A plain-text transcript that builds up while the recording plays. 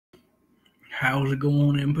How's it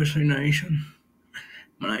going, Embassy Nation?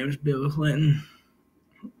 My name is Bill Clinton.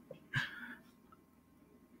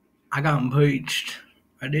 I got impeached.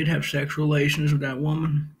 I did have sexual relations with that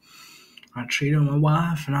woman. I cheated on my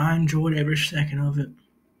wife, and I enjoyed every second of it.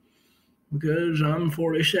 Because I'm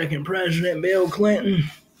 42nd President Bill Clinton.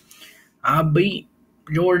 I beat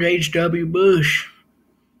George H.W. Bush,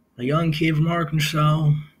 a young kid from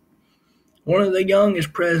Arkansas. One of the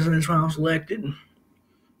youngest presidents when I was elected.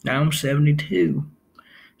 Now I'm 72.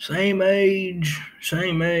 Same age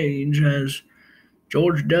as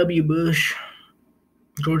George W. Bush,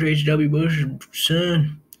 George H.W. Bush's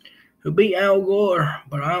son, who beat Al Gore,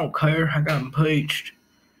 but I don't care. I got impeached.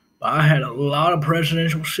 But I had a lot of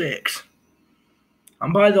presidential sex.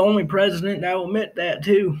 I'm probably the only president that will admit that,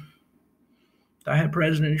 too. I had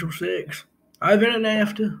presidential sex. I've been an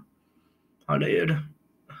NAFTA. I did.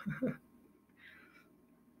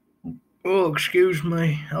 Oh, excuse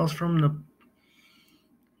me. I was from the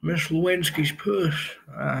Miss Lewinsky's puss.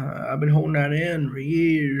 I've been holding that in for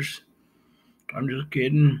years. I'm just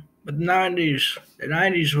kidding. But the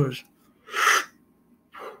 90s was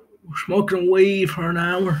smoking weed for an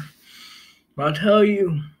hour. But I'll tell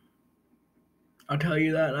you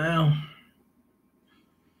that now.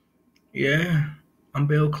 Yeah, I'm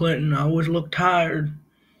Bill Clinton. I always look tired,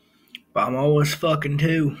 but I'm always fucking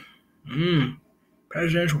too.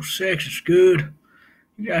 Presidential sex is good.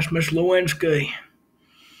 You ask Miss Lewinsky.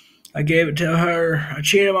 I gave it to her. I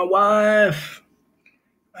cheated my wife.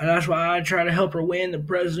 And that's why I tried to help her win the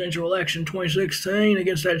presidential election 2016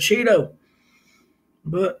 against that Cheeto.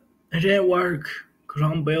 But it didn't work, because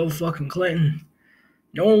I'm Bill fucking Clinton.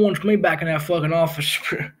 No one wants me back in that fucking office.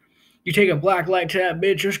 You take a black light to that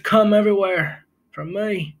bitch, just come everywhere from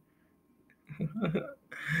me.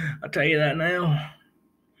 I'll tell you that now.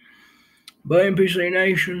 But NPC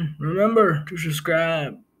Nation, remember to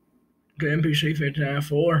subscribe to NPC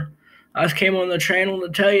 5994. I just came on the channel to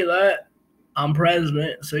tell you that. I'm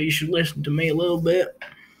president, so you should listen to me a little bit.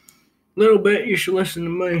 You should listen to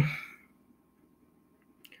me.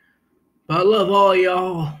 But I love all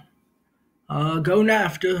y'all. Go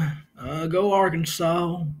NAFTA. Go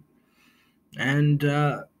Arkansas. And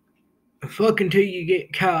fuck until you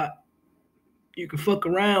get caught. You can fuck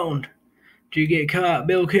around till you get caught.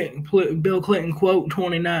 Bill Clinton quote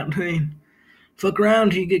 2019. Fuck around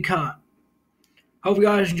till you get caught. Hope you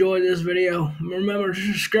guys enjoyed this video. Remember to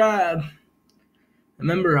subscribe.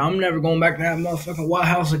 Remember, I'm never going back to that motherfucking White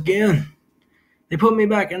House again. They put me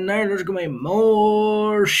back in there, there's going to be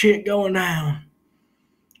more shit going down.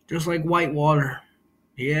 Just like Whitewater.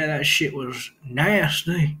 Yeah, that shit was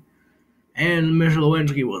nasty. And Miss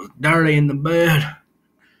Lewinsky was dirty in the bed.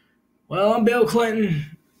 Well, I'm Bill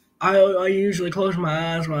Clinton. I usually close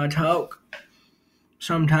my eyes when I talk.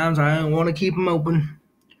 Sometimes I don't want to keep them open.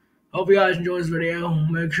 Hope you guys enjoy this video.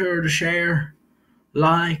 Make sure to share,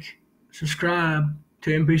 like, subscribe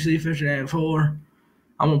to NPC 5994.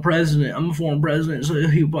 I'm a former president, so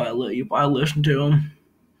you probably listen to him.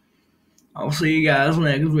 I'll see you guys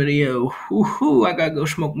next video. I gotta go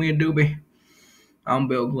smoke me a doobie. I'm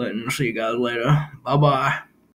Bill Clinton. See you guys later. Bye-bye.